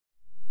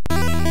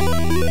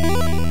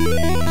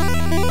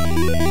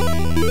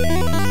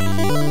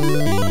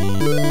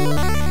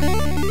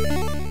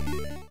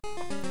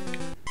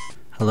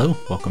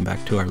welcome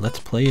back to our Let's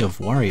Play of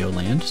Wario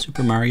Land,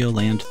 Super Mario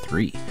Land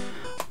 3.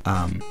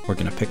 We're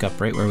going to pick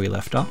up right where we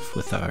left off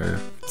with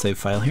our save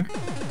file here.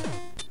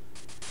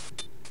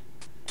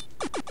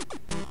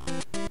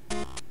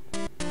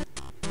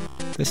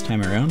 This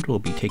time around we'll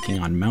be taking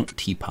on Mount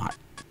Teapot.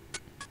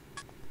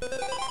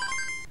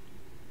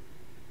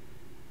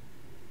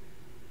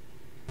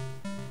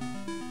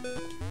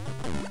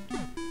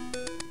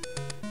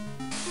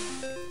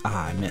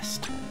 Ah, I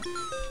missed.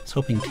 I was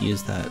hoping to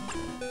use that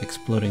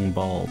exploding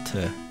ball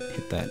to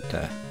hit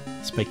that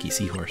spiky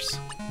seahorse,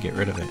 get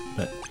rid of it,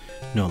 but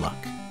no luck.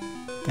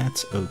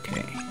 That's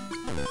okay.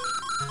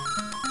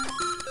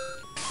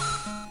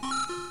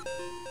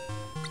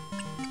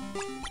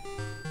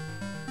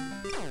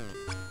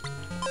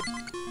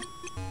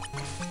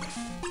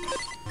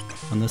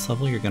 On this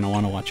level you're going to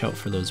want to watch out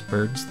for those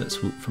birds that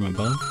swoop from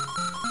above,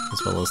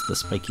 as well as the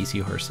spiky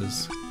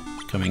seahorses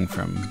coming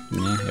from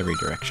every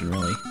direction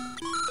really.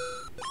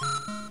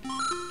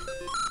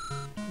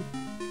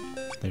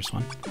 There's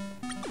one.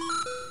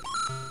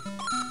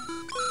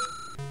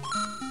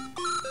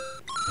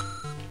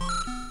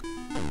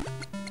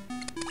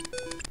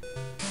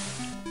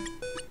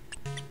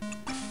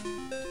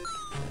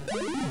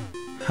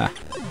 Ha!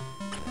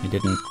 I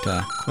didn't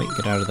quite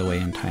get out of the way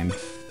in time.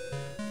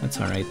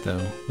 That's alright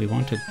though. We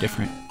want a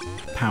different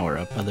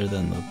power-up other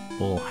than the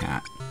bull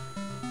hat,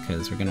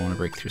 because we're going to want to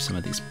break through some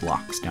of these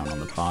blocks down on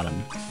the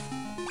bottom.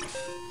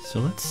 So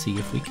let's see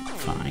if we can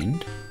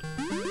find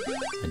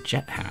a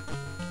jet hat.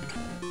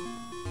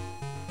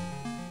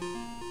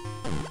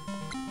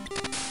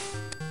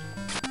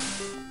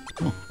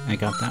 Oh, I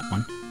got that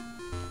one.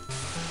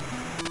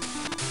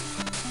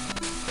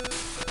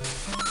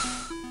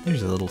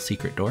 There's a little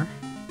secret door.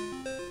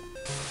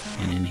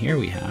 And in here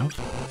we have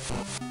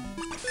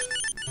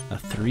a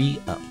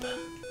 3-up.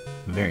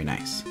 Very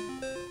nice.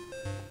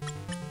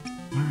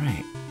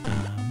 Alright.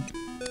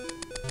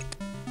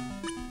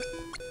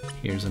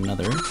 Here's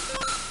another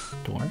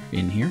door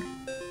in here.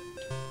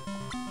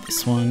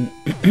 This one,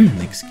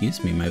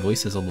 excuse me, my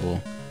voice is a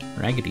little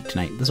raggedy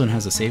tonight. This one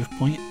has a save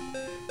point,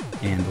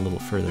 and a little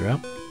further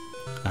up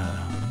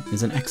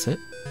is an exit,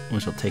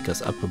 which will take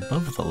us up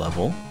above the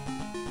level.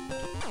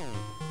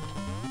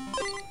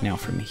 Now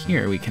from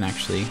here we can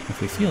actually,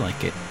 if we feel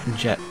like it,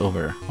 jet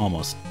over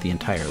almost the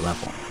entire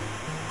level.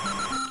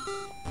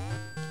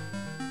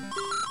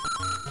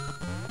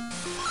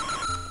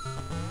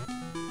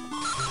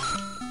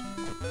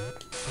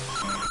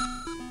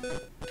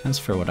 As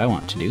for what I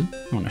want to do,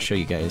 I want to show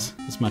you guys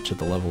as much of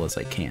the level as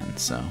I can,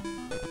 so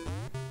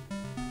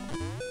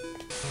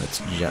let's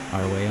jet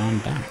our way on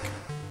back.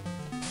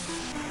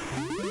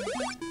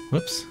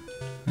 Whoops.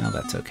 Well,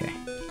 that's okay.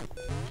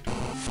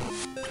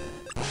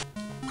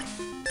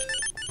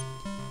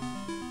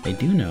 I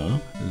do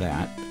know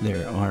that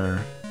there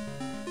are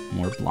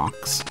more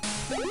blocks,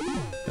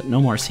 but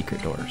no more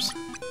secret doors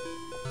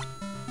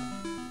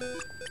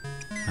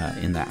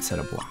in that set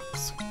of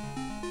blocks.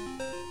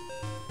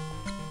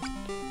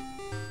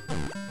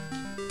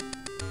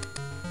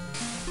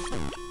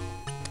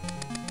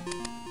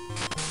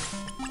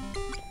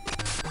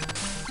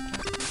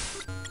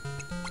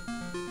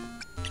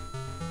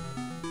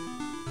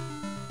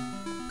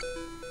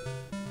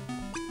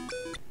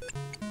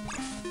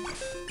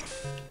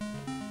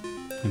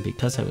 And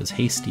because I was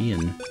hasty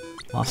and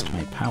lost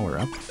my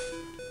power-up,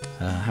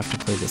 I have to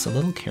play this a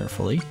little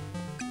carefully.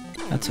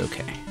 That's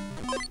okay.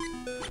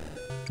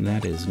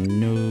 That is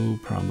no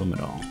problem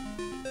at all.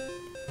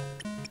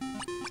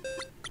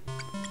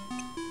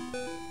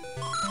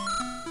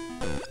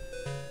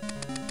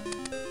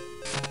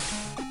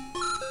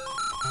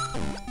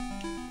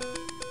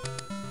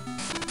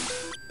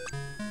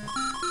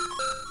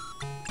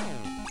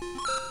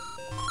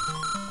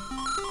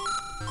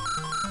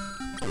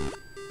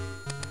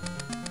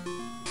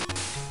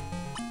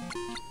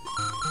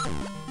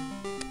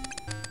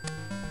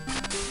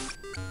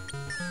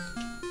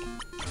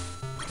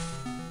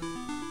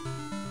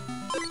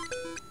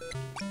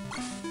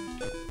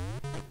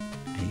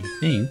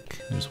 I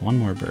think there's one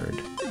more bird.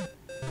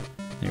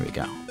 There we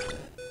go.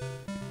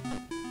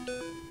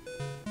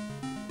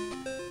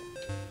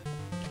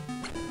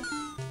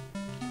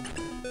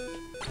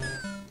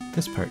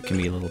 This part can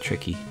be a little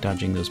tricky,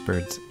 dodging those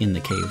birds in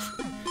the cave.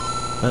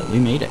 But we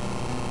made it.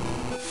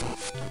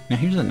 Now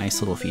here's a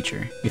nice little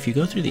feature. If you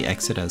go through the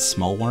exit as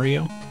Small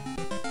Wario,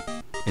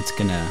 it's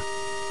gonna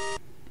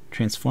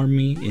transform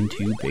me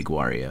into Big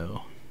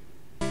Wario.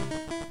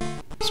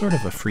 Sort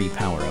of a free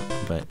power-up,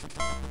 but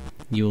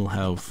you'll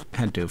have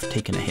had to have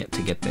taken a hit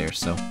to get there,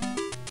 so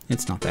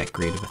it's not that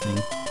great of a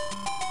thing.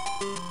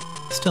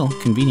 Still,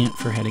 convenient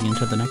for heading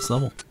into the next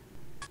level.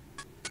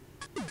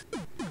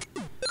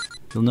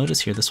 You'll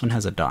notice here this one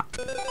has a dot.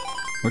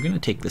 We're going to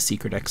take the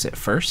secret exit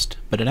first,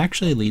 but it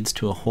actually leads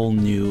to a whole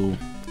new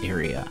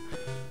area.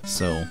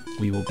 So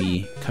we will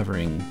be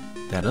covering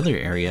that other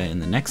area in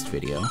the next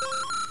video,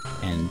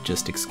 and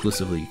just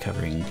exclusively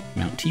covering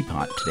Mount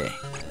Teapot today.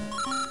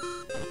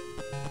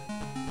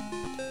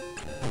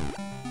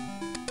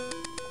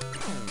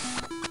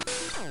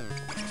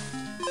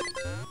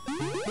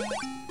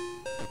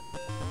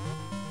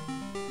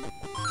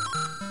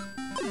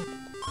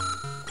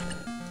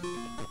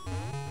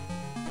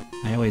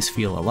 I always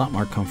feel a lot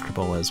more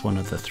comfortable as one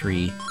of the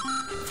 3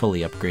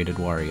 fully upgraded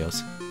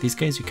Warios. These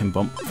guys you can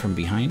bump from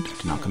behind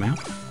to knock them out.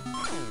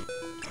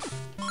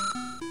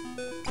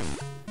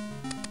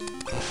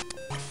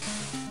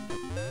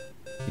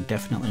 You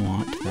definitely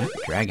want that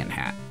dragon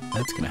hat.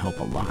 That's going to help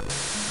a lot.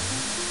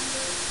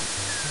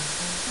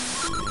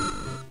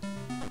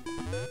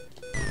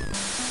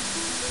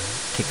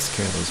 Takes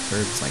care of those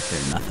birds like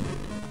they're nothing.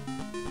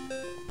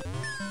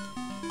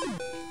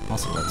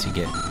 Also lets you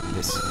get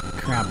this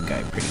crab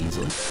guy pretty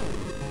easily.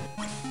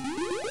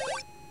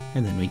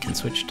 And then we can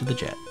switch to the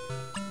jet.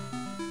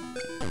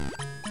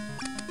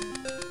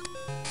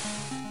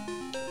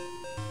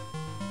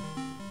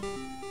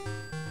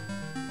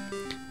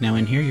 Now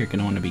in here you're going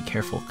to want to be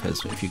careful,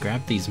 because if you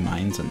grab these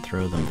mines and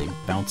throw them, they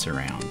bounce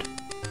around.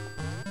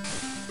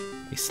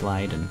 They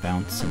slide and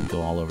bounce and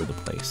go all over the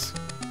place.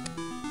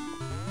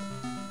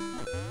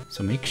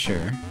 So make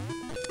sure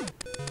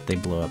they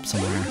blow up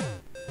somewhere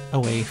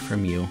away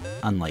from you,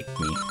 unlike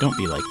me. Don't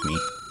be like me.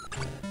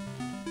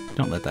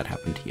 Don't let that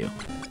happen to you.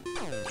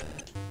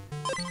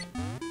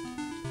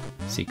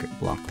 Secret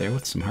block there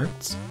with some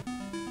hearts.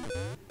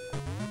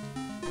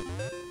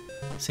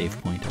 Save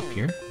point up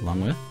here, along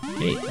with,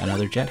 hey,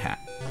 another jet hat.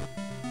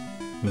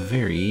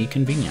 Very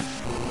convenient.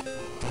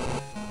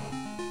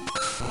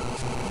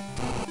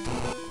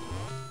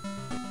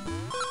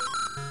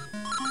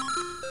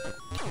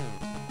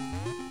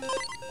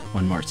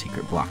 One more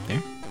secret block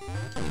there.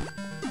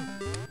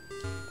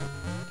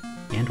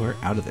 And we're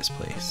out of this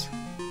place.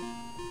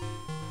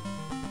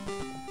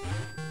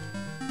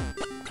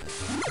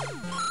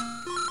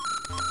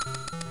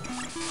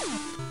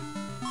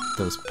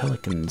 Those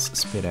pelicans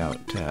spit out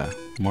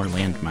more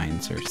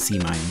landmines or sea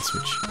mines,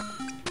 which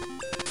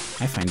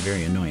I find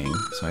very annoying,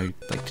 so I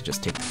like to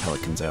just take the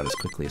pelicans out as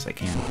quickly as I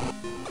can.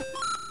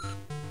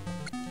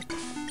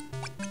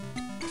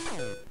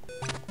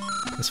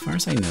 As far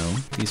as I know,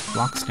 these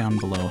blocks down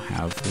below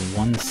have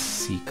one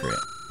secret.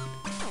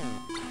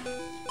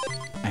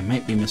 I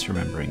might be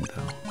misremembering,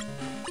 though.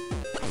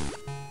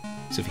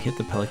 So if you hit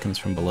the pelicans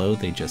from below,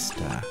 they just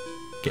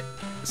get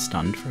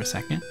stunned for a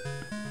second.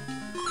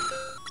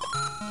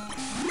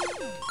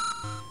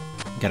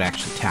 You gotta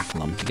actually tackle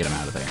them to get them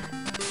out of there.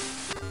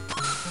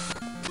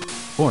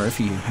 Or if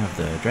you have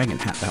the dragon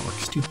hat, that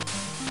works too.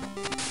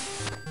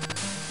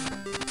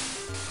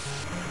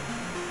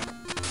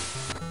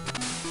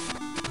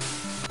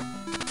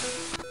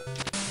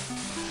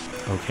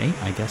 Okay,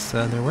 I guess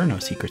there were no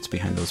secrets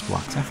behind those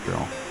blocks after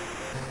all.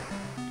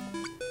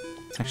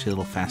 It's actually a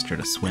little faster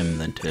to swim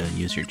than to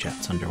use your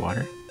jets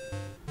underwater.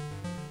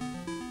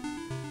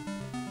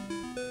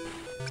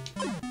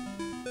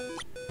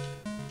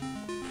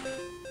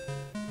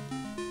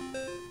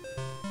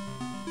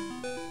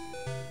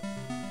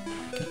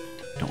 Okay,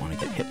 don't want to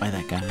get hit by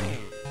that guy.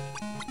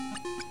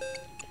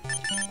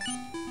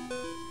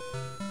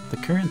 The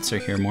currents are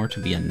here more to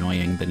be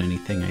annoying than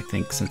anything, I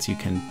think, since you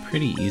can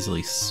pretty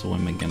easily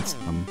swim against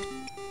them.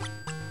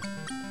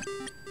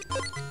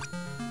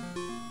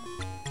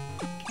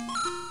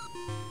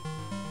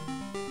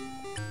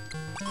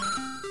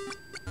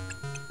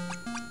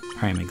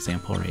 Prime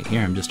example right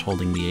here, I'm just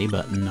holding the A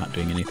button, not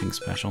doing anything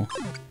special.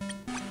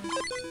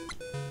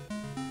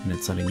 And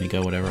it's letting me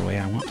go whatever way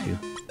I want to.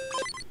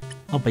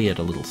 Albeit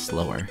a little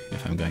slower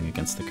if I'm going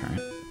against the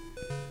current.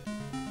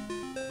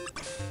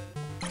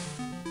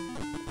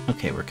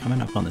 Okay, we're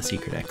coming up on the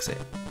secret exit.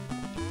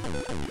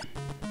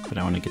 But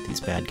I want to get these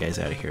bad guys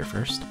out of here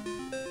first.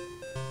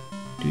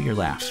 Do your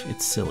laugh,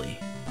 it's silly.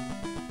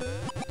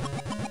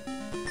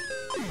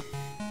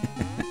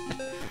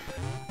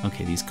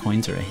 Okay, these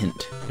coins are a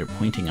hint. They're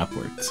pointing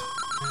upwards.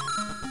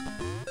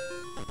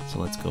 So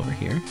let's go over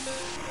here,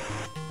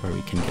 where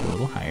we can get a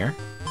little higher,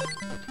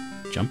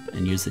 jump,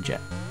 and use the jet.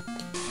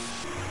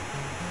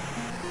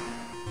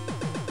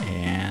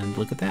 And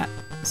look at that,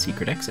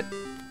 secret exit.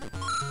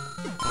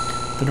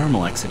 The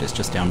normal exit is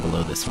just down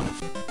below this one.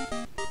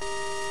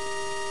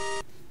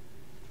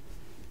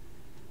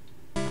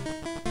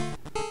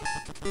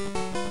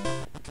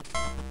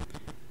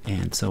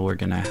 And so we're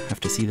gonna have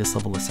to see this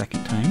level a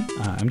second time.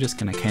 I'm just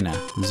gonna kinda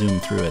zoom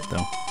through it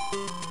though.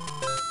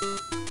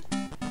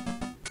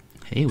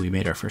 Hey, we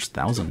made our first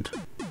 1,000.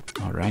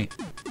 Alright.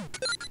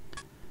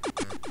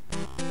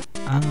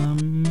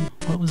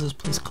 What was this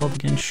place called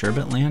again?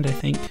 Sherbet Land, I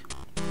think?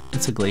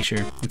 It's a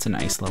glacier. It's an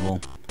ice level.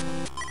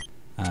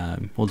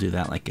 We'll do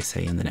that, like I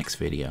say, in the next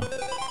video.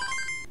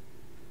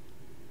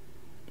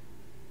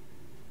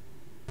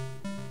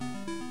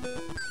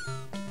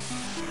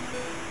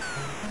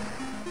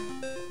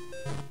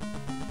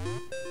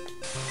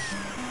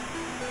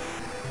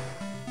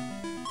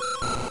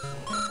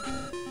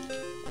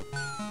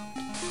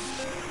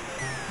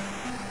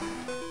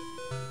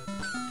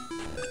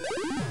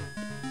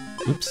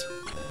 Oops.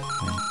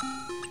 Well,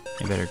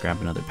 I better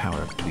grab another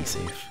power-up to be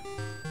safe.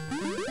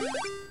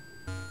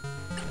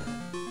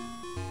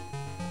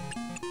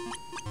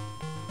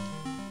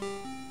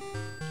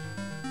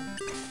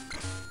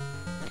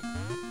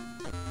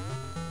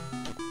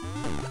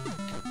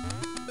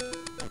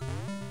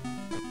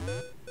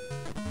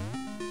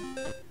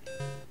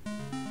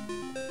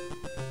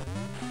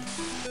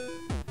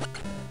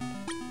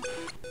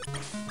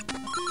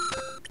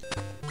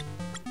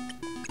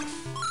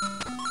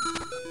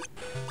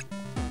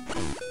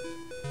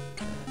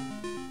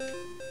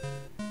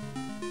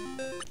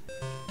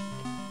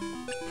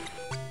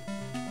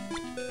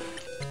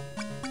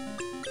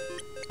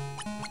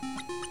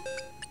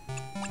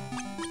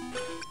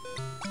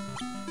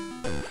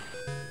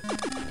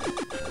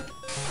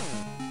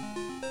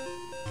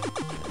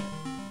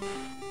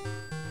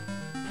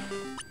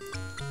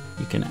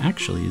 can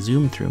actually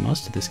zoom through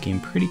most of this game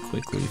pretty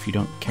quickly if you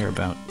don't care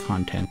about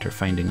content or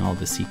finding all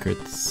the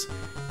secrets,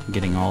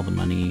 getting all the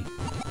money.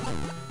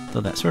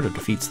 Though that sort of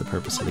defeats the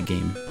purpose of the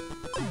game,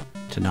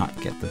 to not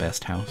get the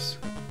best house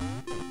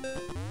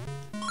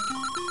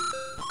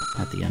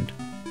at the end.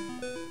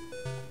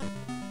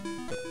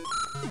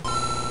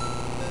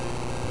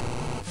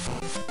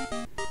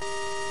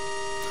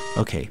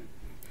 Okay,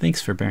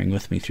 thanks for bearing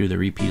with me through the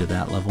repeat of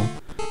that level.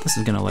 This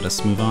is going to let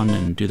us move on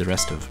and do the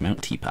rest of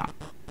Mount Teapot.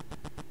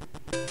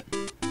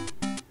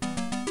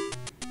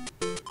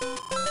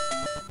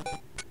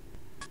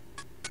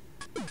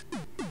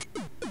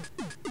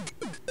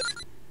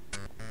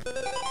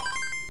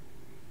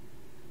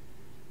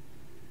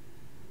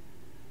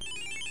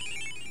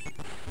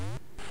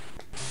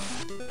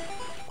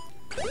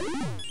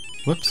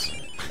 Whoops.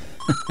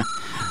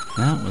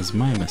 That was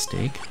my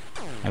mistake.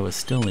 I was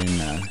still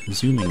in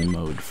zooming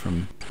mode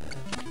from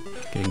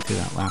getting through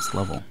that last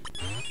level.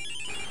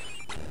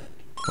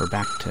 We're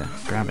back to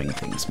grabbing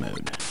things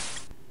mode.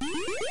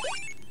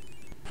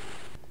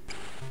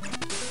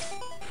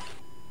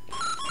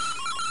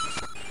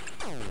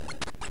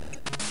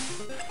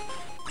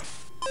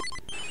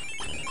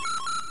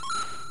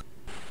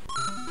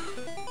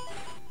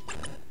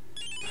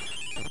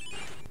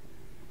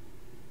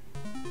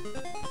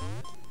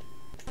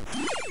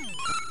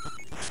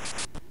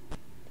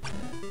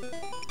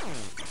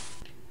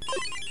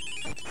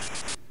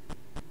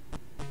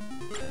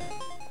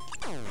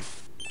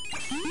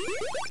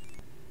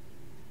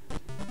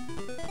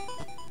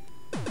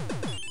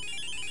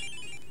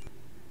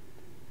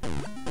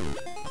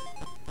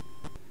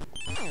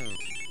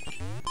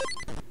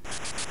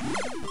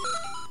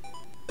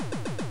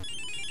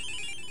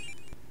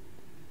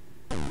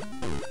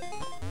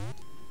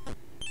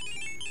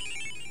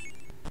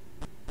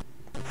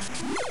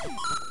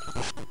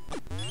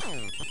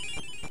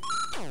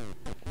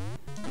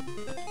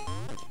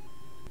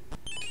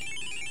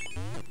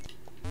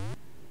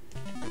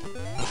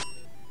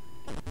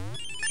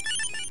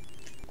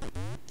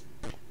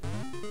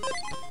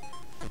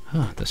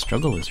 Huh, the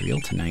struggle is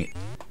real tonight.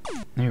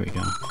 There we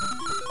go.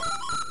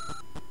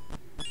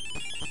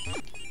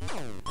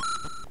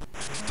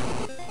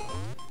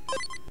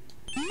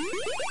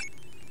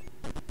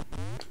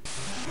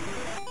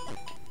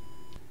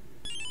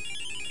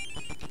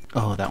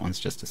 Oh, that one's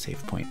just a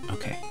save point.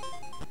 Okay.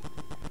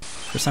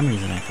 For some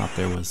reason I thought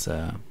there was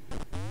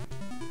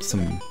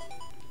some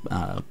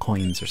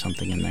coins or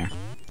something in there.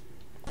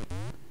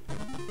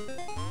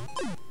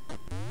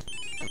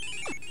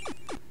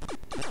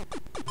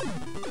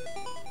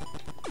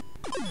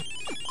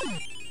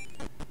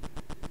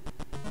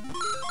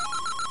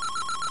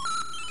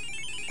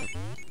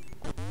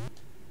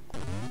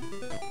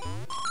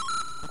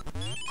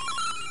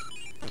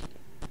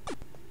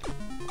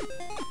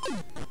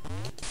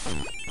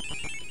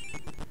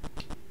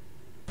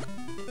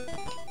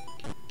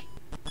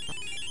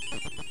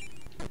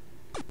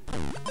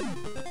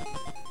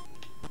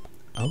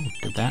 Oh,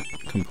 did that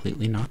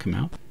completely knock him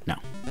out? No.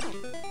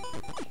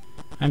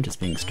 I'm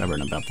just being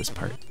stubborn about this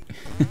part.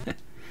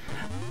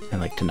 I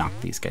like to knock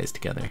these guys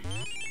together.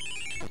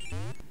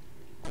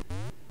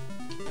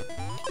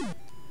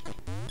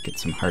 Get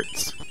some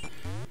hearts.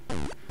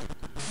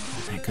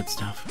 All that good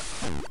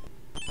stuff.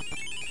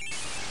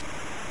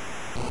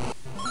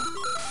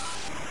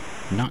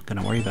 I'm not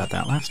gonna worry about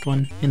that last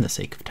one in the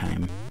sake of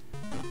time.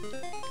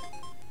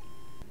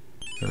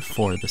 Or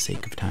for the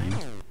sake of time.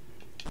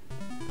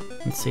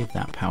 Let's save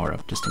that power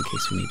up just in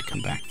case we need to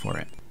come back for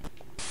it.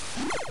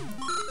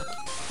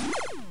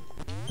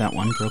 That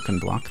one broken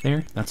block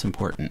there, that's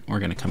important. We're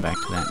going to come back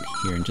to that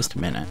here in just a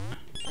minute.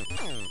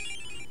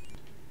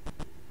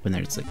 When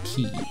there's a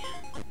key.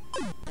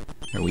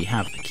 Or we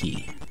have the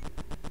key.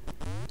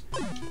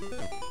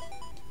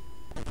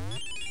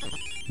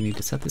 We need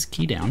to set this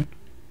key down.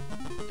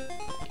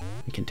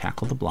 We can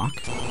tackle the block.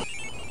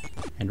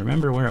 And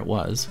remember where it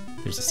was.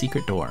 There's a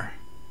secret door.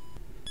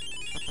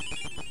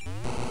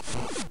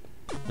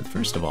 But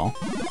first of all,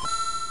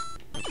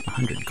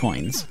 100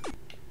 coins.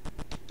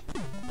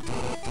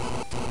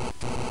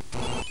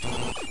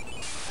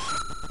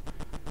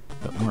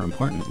 But more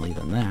importantly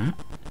than that,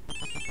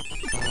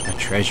 a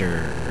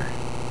treasure.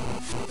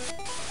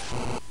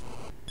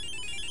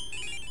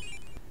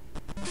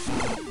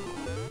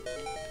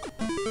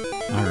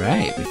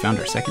 Alright, we found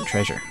our second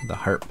treasure, the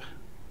harp.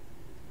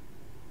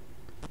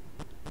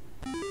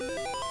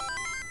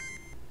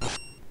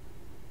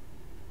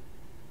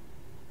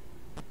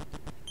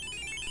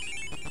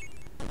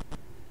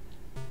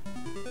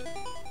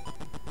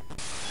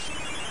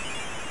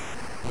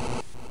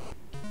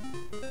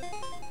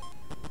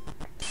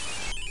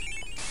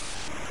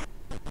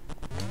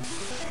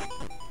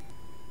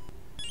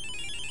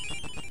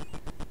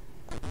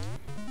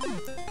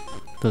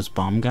 Those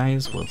bomb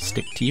guys will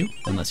stick to you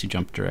unless you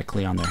jump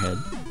directly on their head.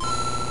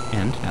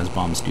 And, as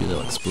bombs do,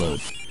 they'll explode.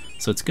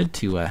 So it's good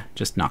to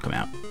just knock them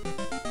out.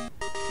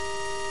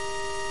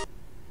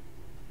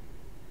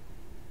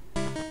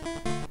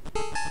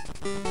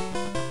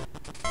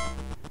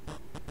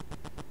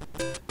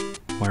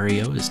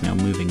 Wario is now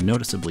moving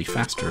noticeably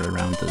faster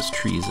around those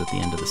trees at the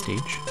end of the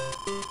stage.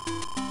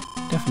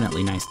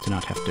 Definitely nice to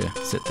not have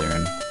to sit there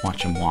and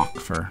watch him walk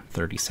for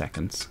 30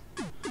 seconds.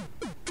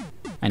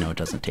 I know it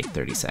doesn't take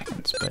 30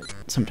 seconds, but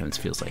sometimes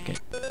feels like it.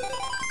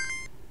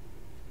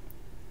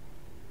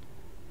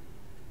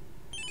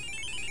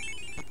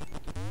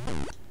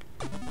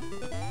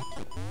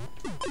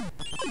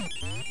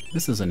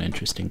 This is an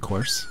interesting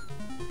course.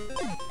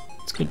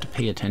 It's good to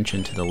pay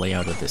attention to the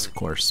layout of this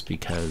course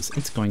because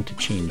it's going to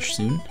change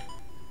soon.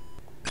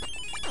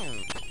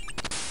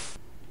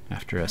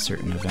 After a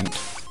certain event.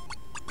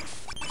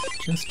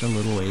 Just a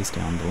little ways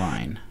down the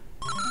line.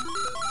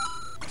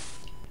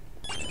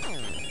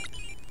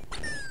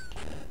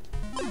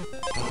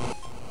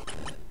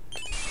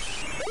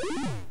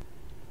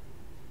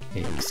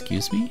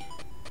 Excuse me?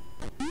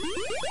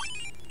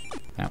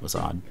 That was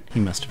odd. He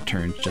must have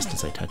turned just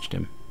as I touched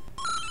him.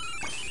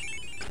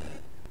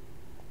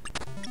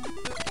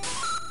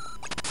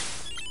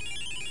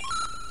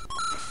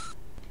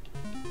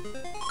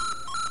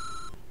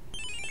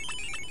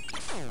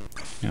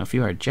 Now if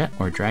you are Jet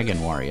or Dragon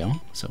Wario,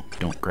 so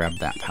don't grab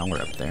that power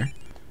up there,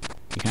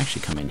 you can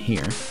actually come in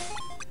here.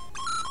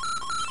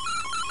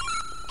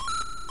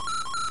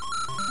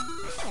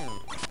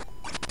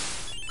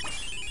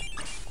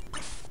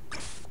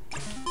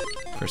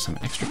 For some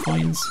extra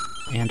coins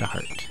and a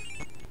heart.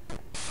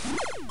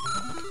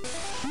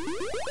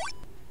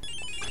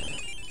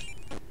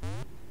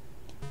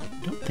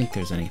 I don't think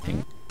there's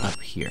anything up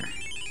here.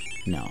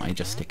 No, I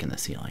just stick in the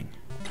ceiling.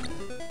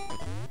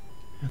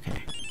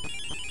 Okay.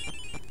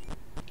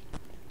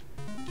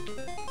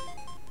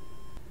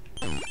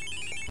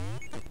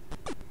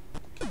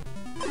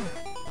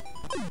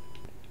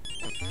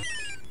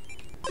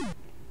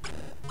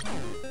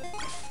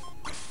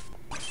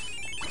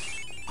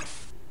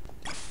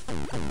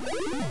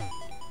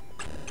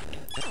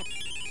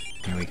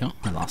 There we go.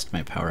 I lost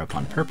my power up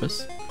on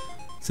purpose.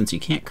 Since you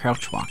can't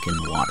crouch walk in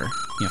the water,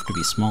 you have to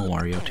be small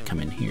Wario to come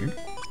in here.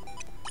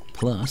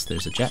 Plus,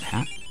 there's a jet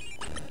hat.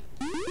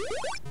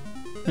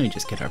 Let me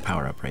just get our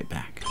power up right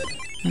back.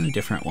 And a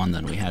different one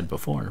than we had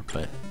before,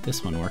 but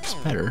this one works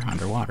better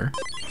underwater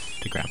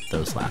to grab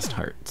those last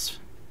hearts.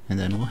 And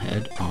then we'll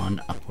head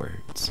on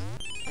upwards.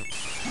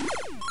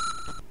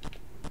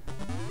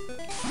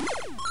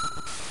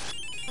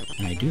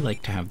 And I do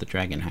like to have the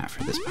dragon hat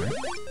for this part.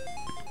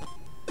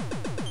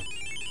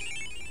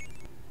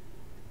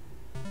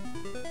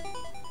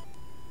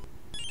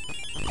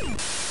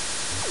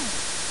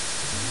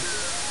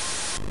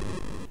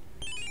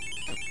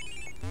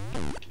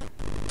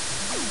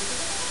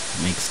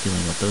 Makes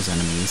dealing with those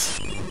enemies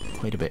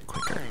quite a bit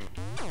quicker.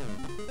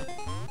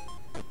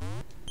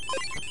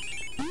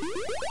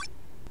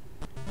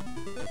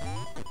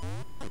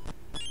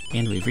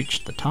 And we've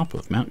reached the top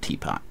of Mount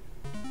Teapot.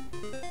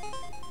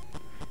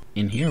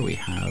 In here we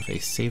have a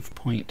save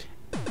point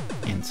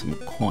and some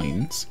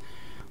coins.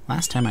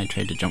 Last time I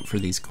tried to jump for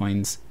these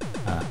coins,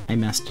 I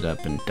messed it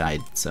up and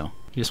died, so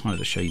I just wanted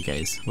to show you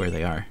guys where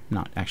they are. I'm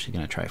not actually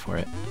going to try for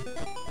it.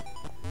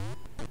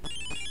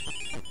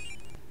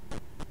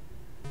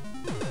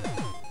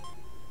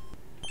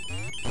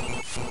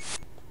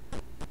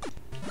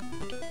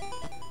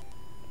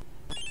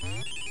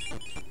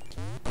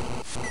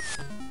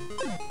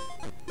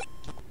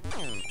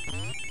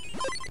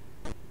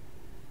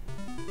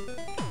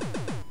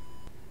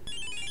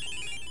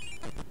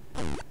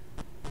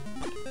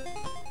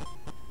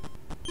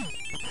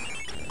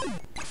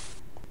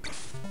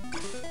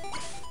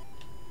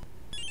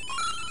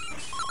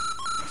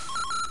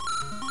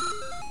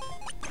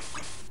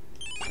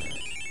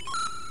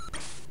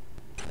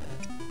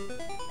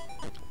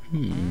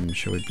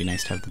 Sure would be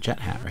nice to have the jet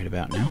hat right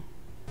about now.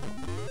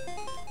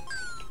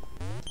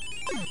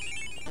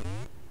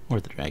 Or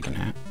the dragon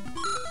hat.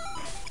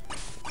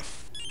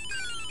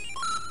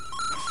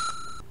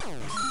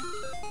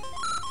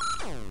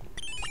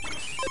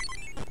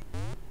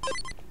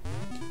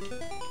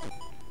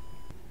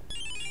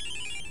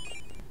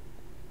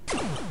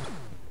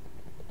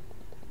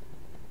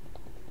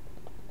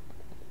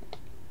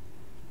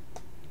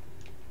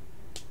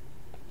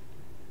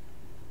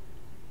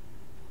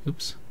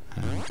 Oops.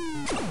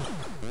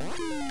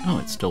 Oh,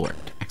 it still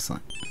worked.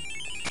 Excellent.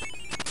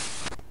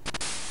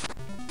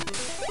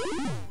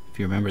 If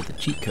you remember the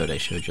cheat code I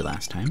showed you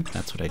last time,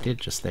 that's what I did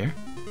just there.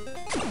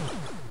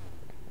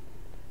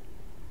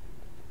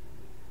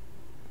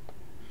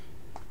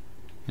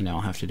 And now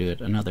I'll have to do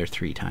it another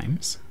 3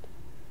 times.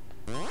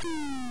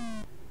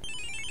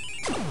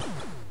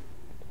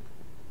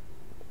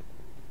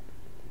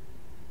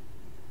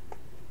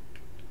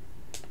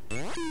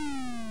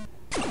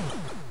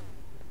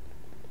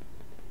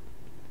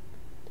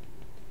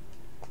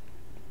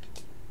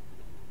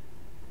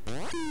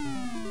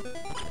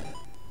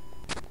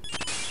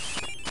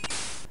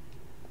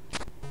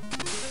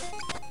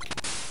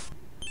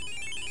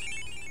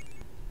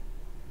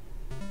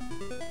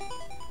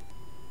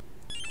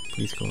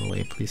 Please go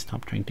away, please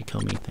stop trying to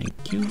kill me, thank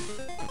you.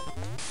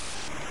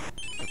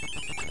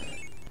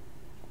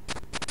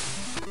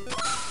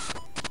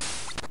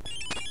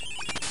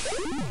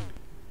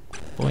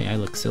 Boy, I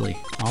look silly.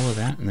 All of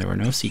that, and there were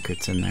no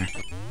secrets in there.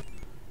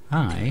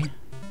 I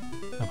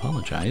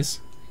apologize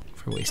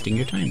for wasting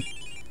your time.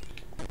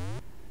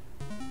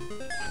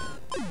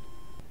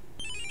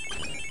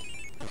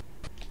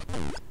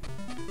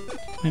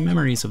 My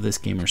memories of this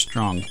game are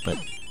strong, but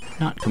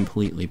not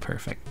completely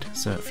perfect,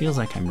 so it feels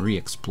like I'm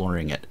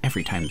re-exploring it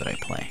every time that I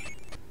play.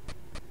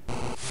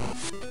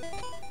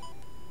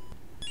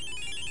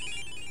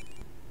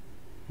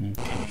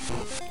 Okay,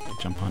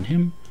 jump on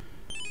him,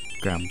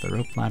 grab the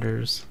rope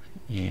ladders,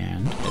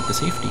 and head to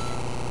safety.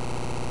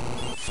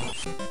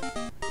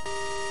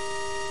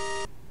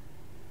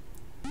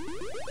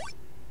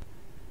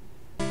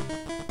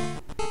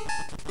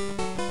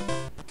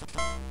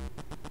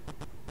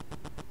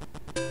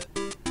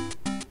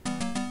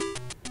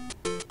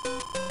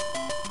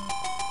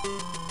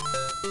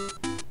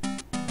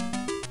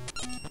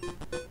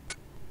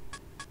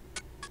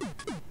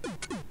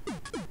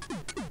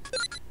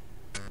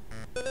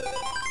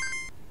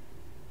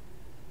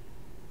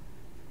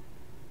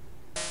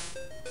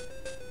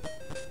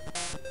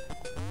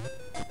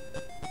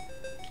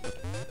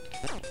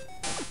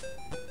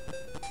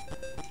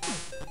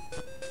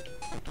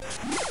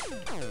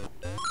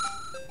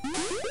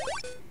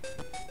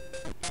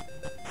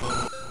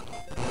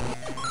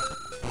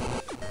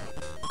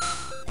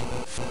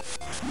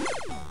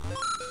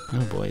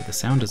 Oh boy, the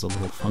sound is a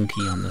little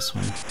funky on this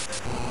one.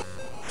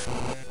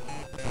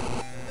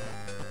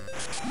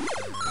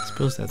 I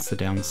suppose that's the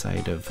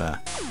downside of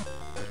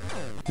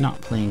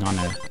not playing on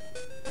an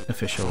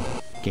official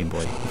Game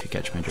Boy, if you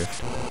catch my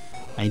drift.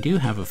 I do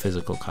have a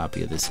physical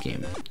copy of this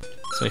game,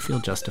 so I feel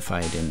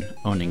justified in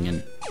owning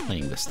and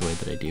playing this the way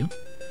that I do.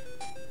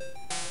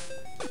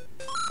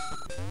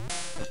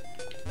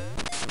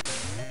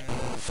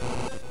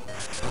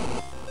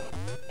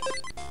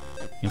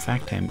 In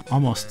fact, I'm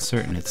almost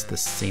certain it's the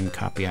same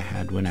copy I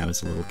had when I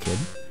was a little kid.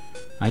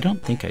 I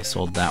don't think I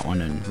sold that one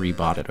and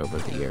rebought it over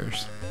the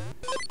years.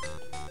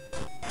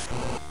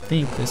 I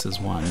think this is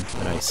one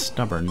that I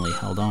stubbornly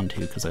held on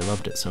to because I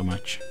loved it so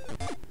much.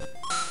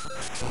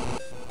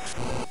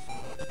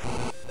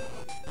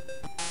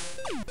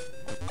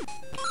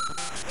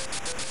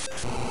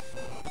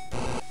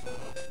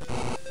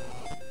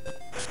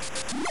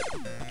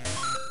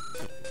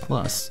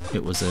 Plus,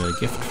 it was a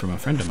gift from a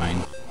friend of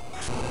mine.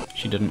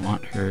 She didn't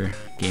want her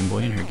Game Boy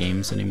and her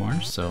games anymore,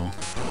 so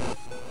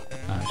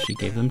she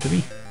gave them to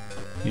me.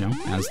 You know,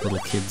 as little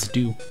kids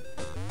do.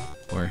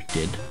 Or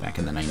did back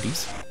in the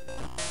 90s.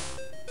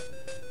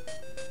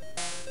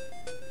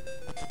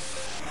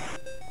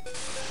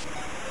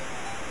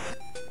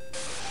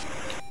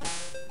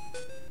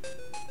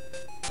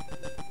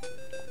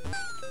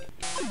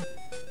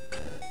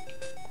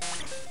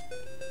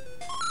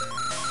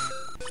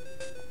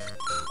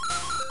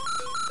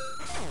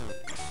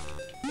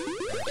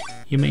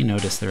 You may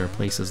notice there are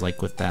places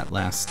like with that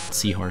last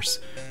seahorse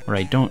where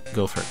I don't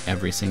go for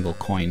every single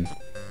coin.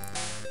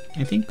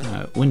 I think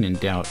when in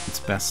doubt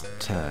it's best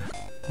to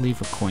leave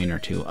a coin or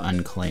two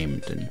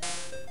unclaimed and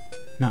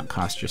not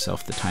cost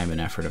yourself the time and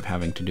effort of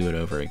having to do it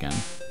over again.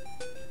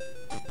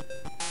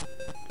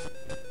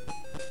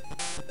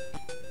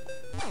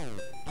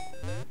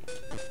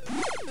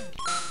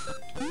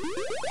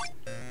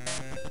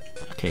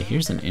 Okay,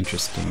 here's an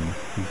interesting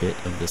bit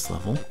of this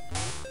level.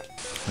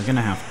 We're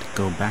gonna have to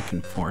go back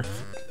and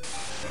forth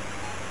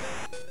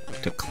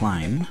to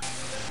climb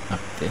up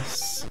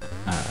this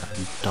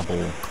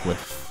double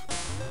cliff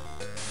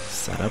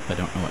setup. I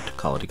don't know what to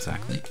call it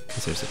exactly,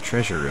 because there's a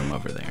treasure room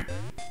over there.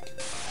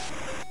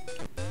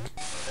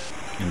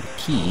 And the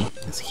key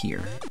is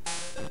here.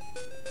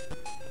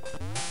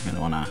 I'm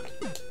gonna wanna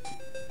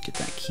get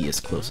that key as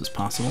close as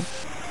possible.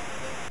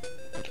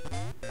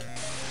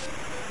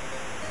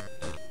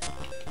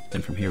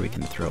 Then from here we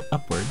can throw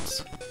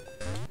upwards.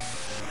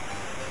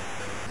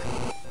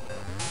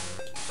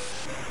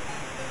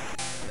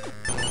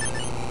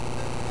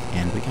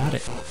 And we got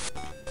it.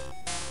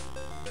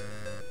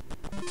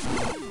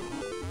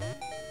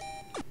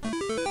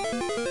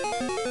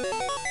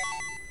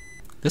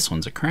 This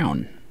one's a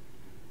crown.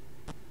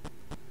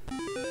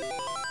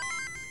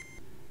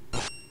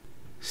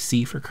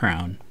 C for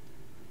crown.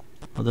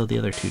 Although the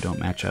other two don't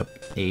match up.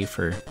 A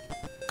for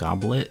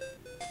goblet,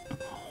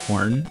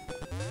 horn,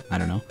 I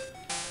don't know.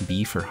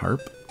 B for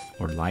harp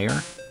or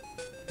lyre.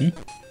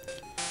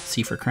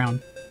 C for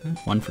crown.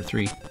 1 for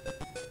 3.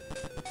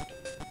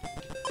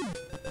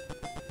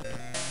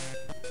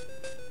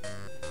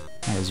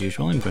 As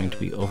usual, I'm going to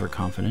be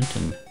overconfident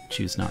and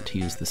choose not to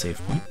use the save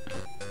point.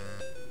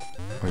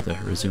 Or the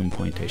resume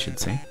point, I should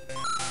say.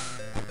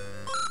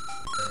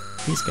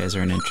 These guys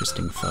are an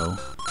interesting foe.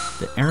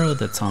 The arrow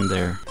that's on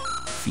their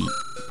feet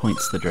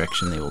points the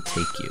direction they will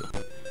take you.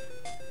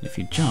 If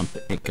you jump,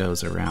 it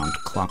goes around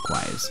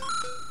clockwise.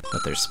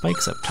 But there's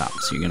spikes up top,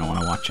 so you're going to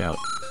want to watch out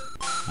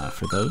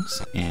for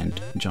those,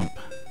 and jump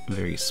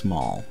very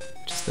small.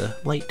 Just a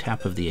light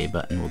tap of the A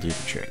button will do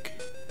the trick.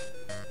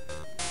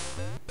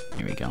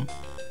 Here we go.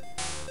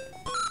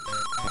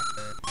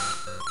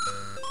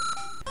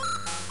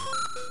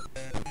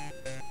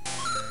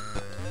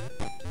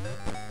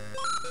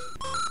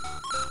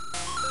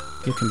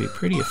 You can be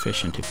pretty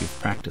efficient if you've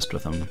practiced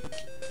with them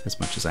as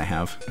much as I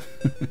have.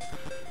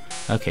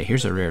 Okay,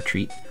 here's a rare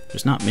treat.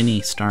 There's not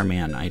many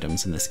Starman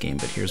items in this game,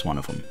 but here's one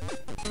of them.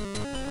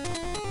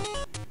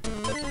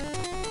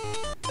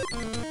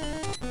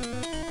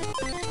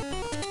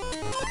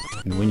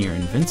 And when you're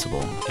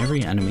invincible,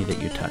 every enemy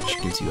that you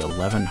touch gives you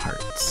 11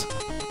 hearts.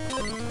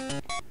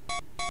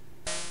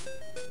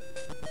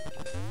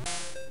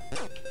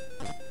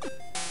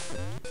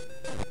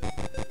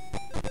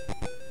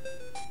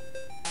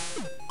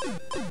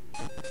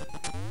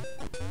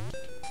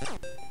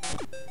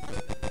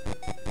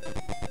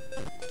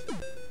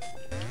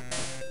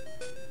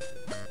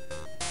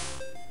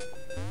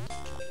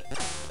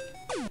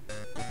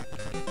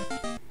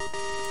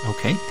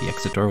 Okay, the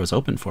exit door was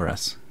open for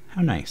us.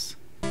 How nice.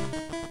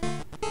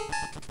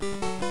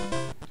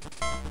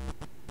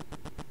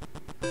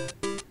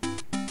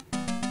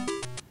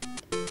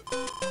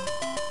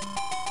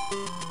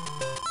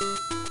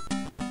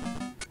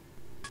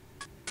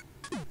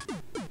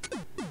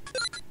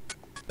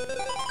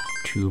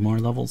 Two more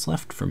levels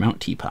left for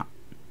Mount Teapot.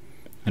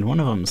 And one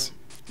of them's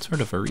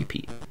sort of a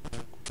repeat.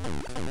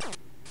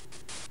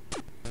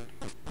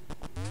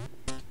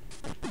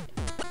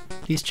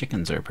 These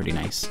chickens are pretty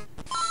nice.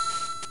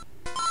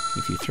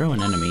 If you throw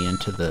an enemy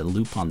into the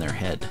loop on their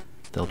head,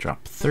 they'll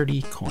drop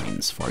 30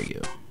 coins for you.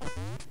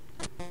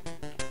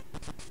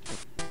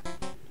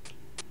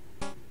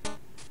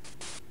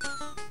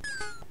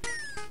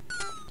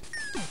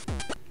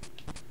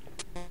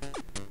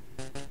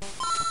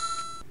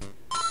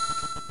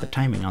 The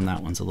timing on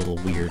that one's a little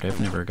weird. I've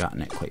never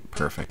gotten it quite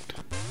perfect.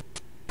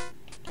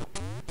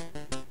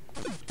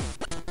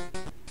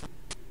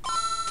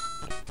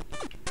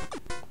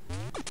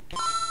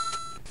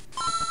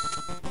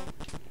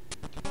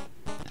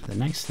 The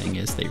nice thing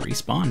is they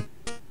respawn.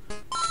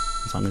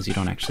 As long as you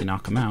don't actually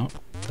knock them out,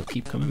 they'll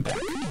keep coming back.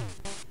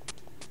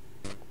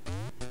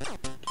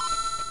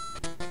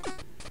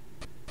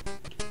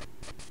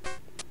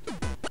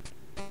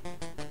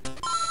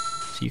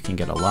 So you can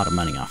get a lot of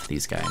money off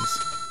these guys.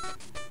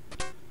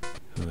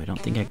 Ooh, I don't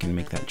think I can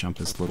make that jump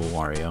as little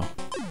Wario.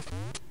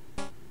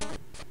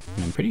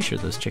 And I'm pretty sure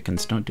those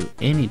chickens don't do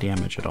any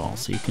damage at all,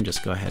 so you can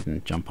just go ahead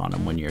and jump on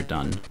them when you're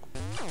done.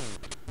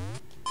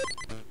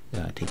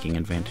 Taking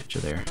advantage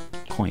of their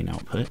coin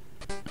output.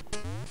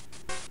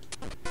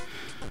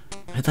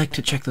 I'd like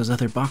to check those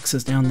other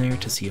boxes down there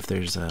to see if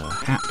there's a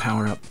hat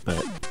power-up,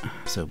 but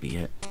so be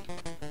it.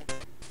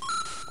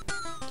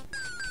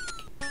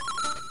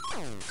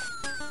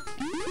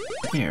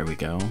 There we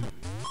go.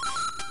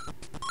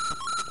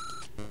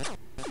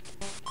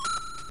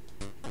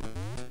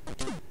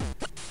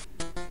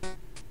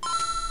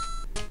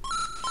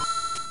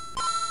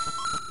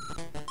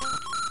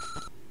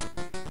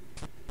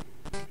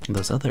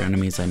 Those other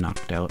enemies I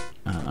knocked out,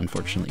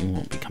 unfortunately,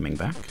 won't be coming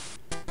back.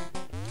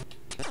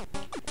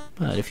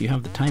 But if you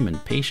have the time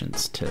and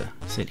patience to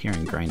sit here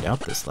and grind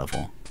out this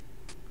level,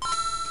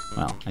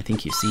 well, I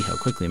think you see how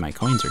quickly my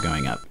coins are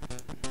going up.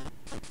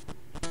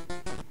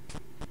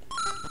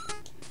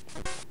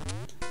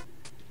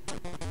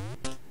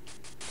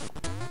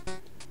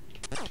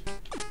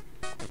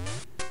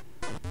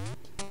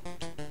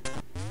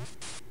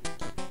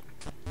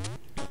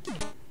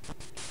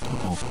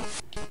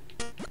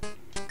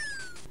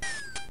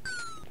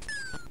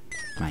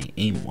 My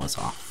aim was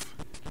off.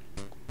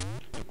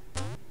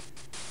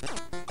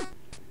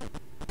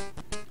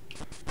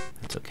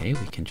 That's okay,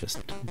 we can just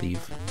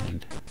leave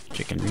and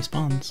chicken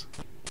respawns.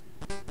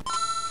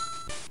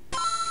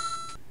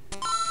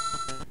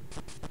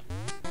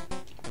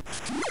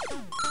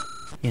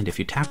 And if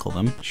you tackle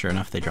them, sure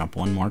enough they drop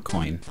one more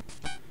coin.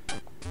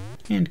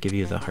 And give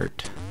you the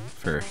heart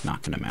for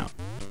knocking them out.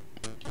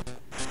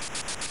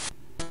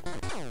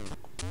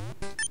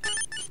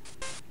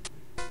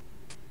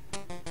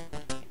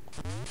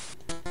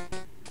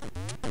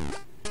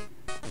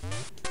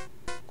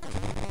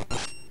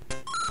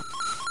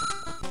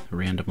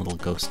 Random little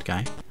ghost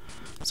guy.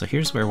 So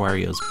here's where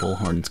Wario's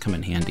bullhorns come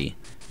in handy.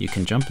 You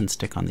can jump and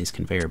stick on these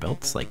conveyor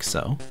belts like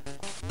so.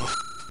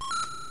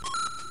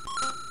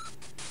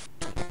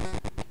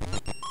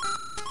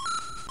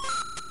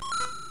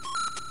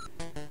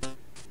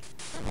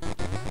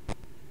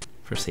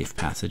 For safe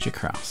passage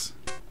across.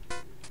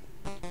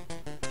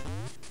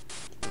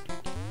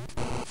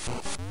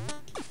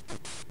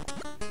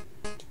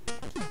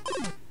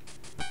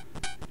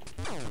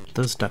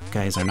 Those duck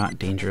guys are not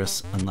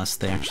dangerous unless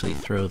they actually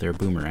throw their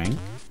boomerang.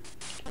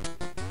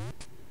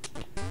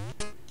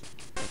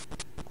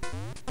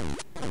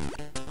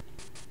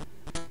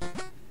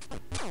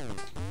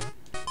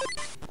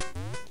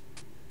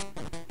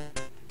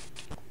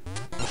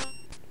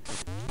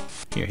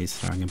 Here, he's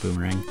throwing a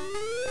boomerang.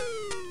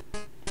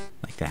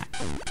 Like that.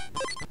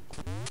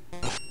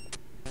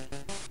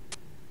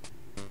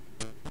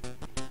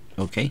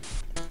 Okay,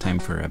 time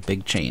for a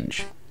big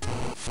change.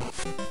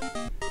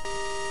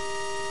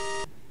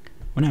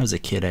 When I was a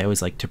kid, I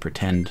always liked to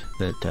pretend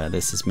that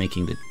this is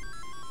making the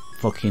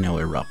volcano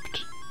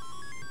erupt.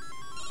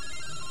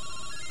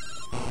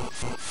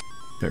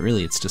 But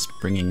really, it's just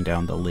bringing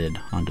down the lid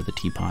onto the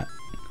teapot.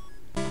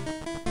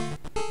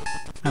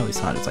 always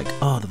thought it's like,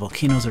 oh, the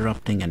volcano's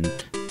erupting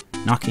and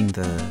knocking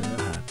the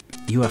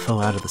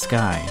UFO out of the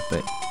sky,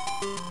 but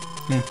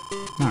yeah,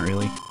 not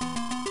really.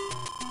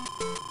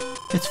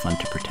 It's fun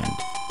to pretend.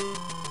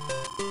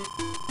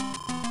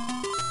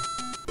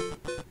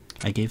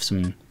 I gave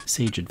some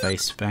sage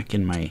advice back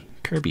in my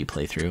Kirby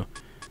playthrough.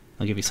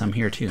 I'll give you some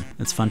here too.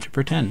 It's fun to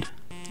pretend,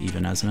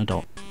 even as an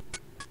adult.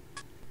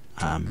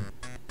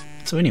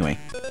 So anyway,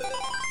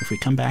 if we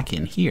come back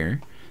in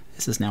here,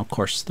 this is now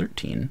course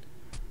 13,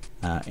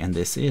 and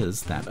this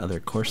is that other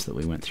course that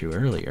we went through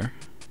earlier,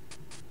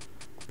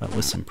 but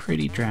with some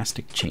pretty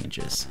drastic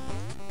changes.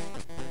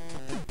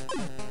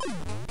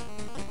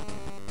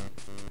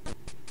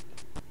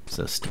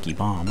 So sticky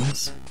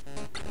bombs,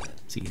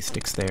 see he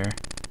sticks there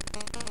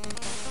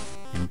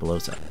and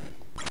blows up.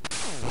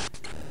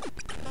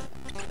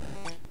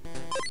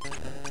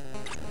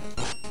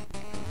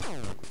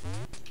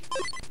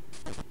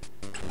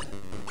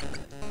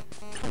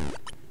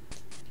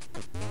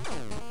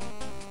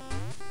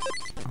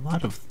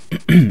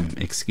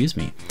 Excuse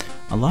me,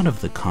 a lot of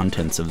the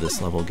contents of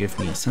this level give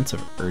me a sense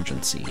of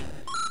urgency.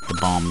 The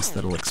bombs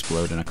that'll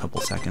explode in a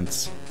couple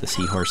seconds, the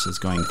seahorses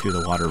going through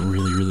the water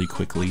really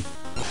quickly.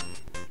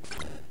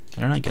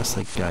 I don't know, I guess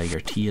like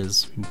your tea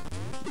is,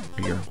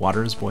 or your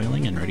water is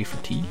boiling and ready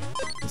for tea?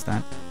 Is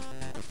that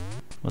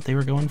what they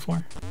were going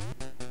for?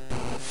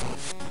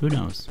 Who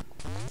knows?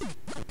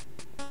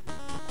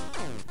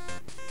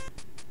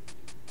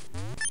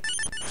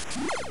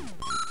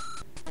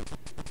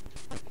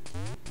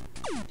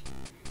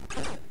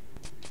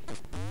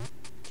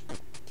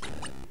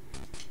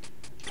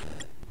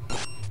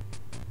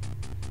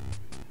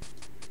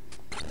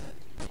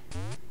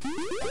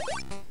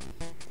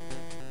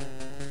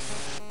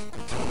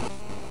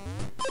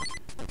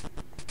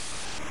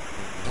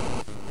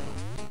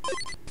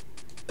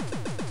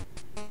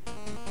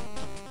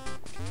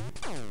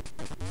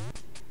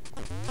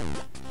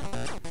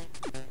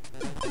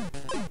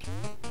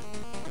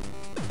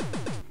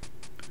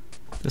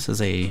 This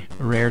is a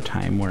rare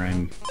time where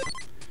I'm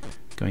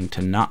going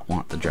to not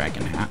want the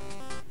dragon hat.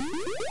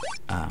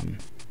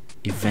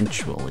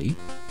 Eventually.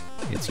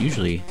 It's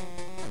usually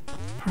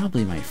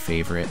probably my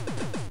favorite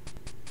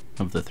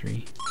of the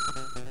three.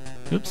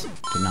 Oops,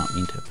 did not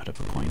mean to put up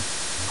a coin.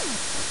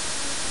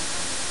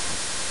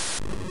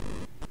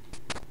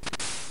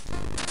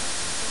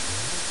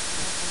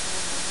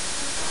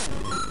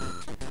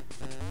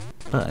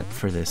 But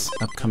for this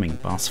upcoming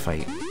boss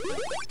fight,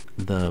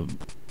 the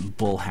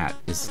bull hat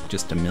is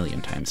just a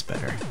million times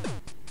better.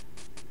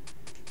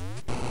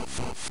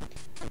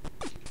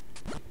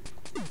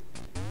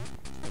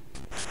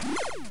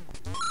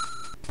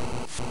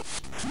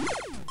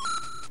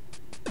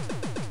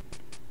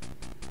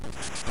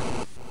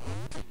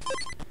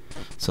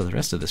 So the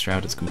rest of this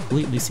route is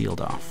completely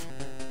sealed off.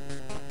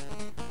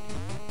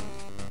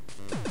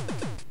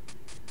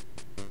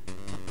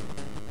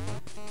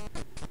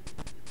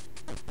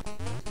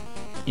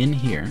 In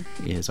here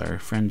is our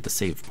friend the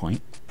save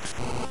point,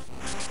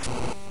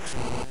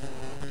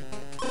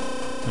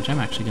 which I'm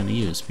actually going to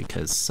use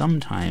because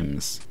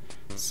sometimes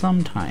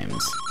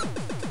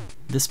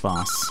this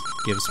boss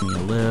gives me a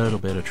little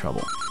bit of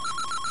trouble.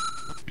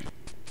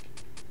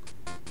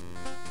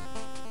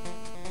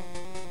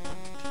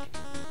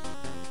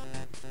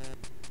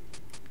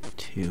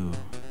 2,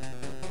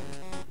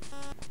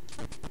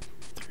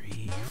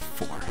 3,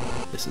 4.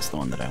 This is the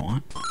one that I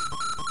want.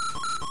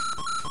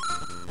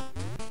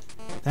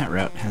 That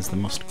route has the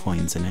most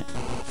coins in it.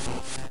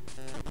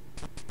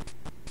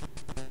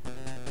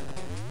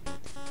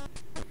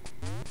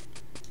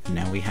 And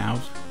now we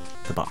have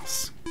the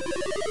boss.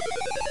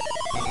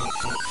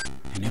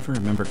 I never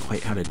remember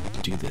quite how to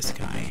do this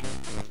guy.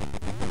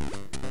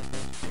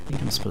 I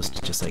think I'm supposed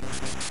to just like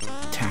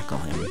tackle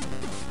him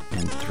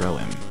and throw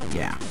him.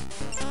 Yeah.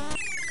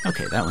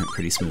 Okay, that went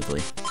pretty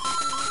smoothly.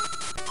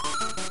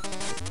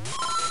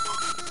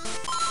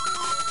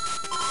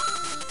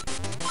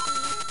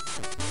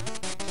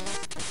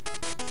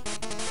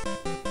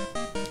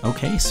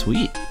 Okay,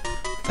 sweet.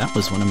 That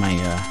was one of my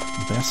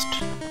best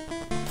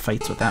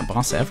fights with that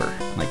boss ever,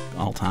 like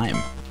all time.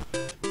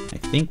 I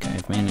think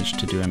I've managed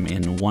to do him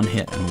in one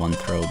hit and one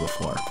throw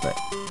before, but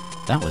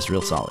that was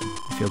real solid.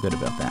 I feel good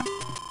about that.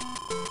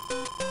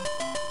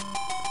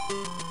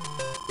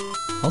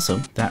 Also,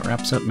 that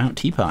wraps up Mount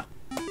Teapot.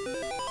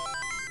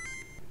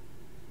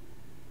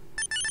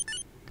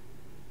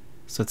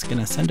 So it's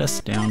gonna send us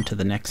down to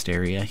the next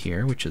area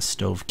here, which is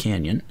Stove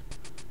Canyon.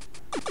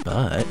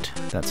 But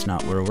that's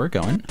not where we're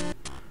going.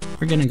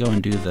 We're gonna go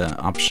and do the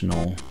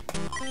optional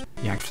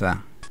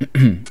Yakfa.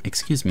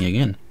 Excuse me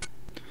again.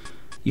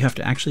 You have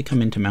to actually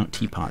come into Mount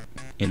Teapot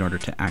in order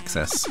to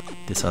access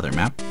this other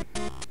map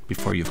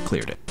before you've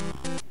cleared it.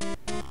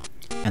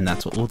 And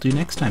that's what we'll do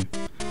next time.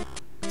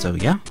 So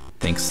yeah,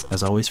 thanks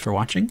as always for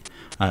watching.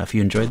 If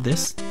you enjoyed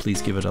this,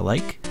 please give it a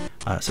like.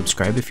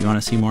 Subscribe if you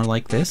want to see more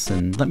like this,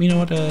 and let me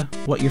know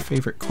what your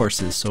favorite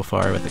course is so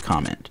far with a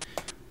comment.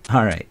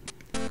 Alright,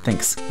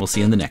 thanks. We'll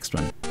see you in the next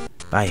one.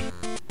 Bye.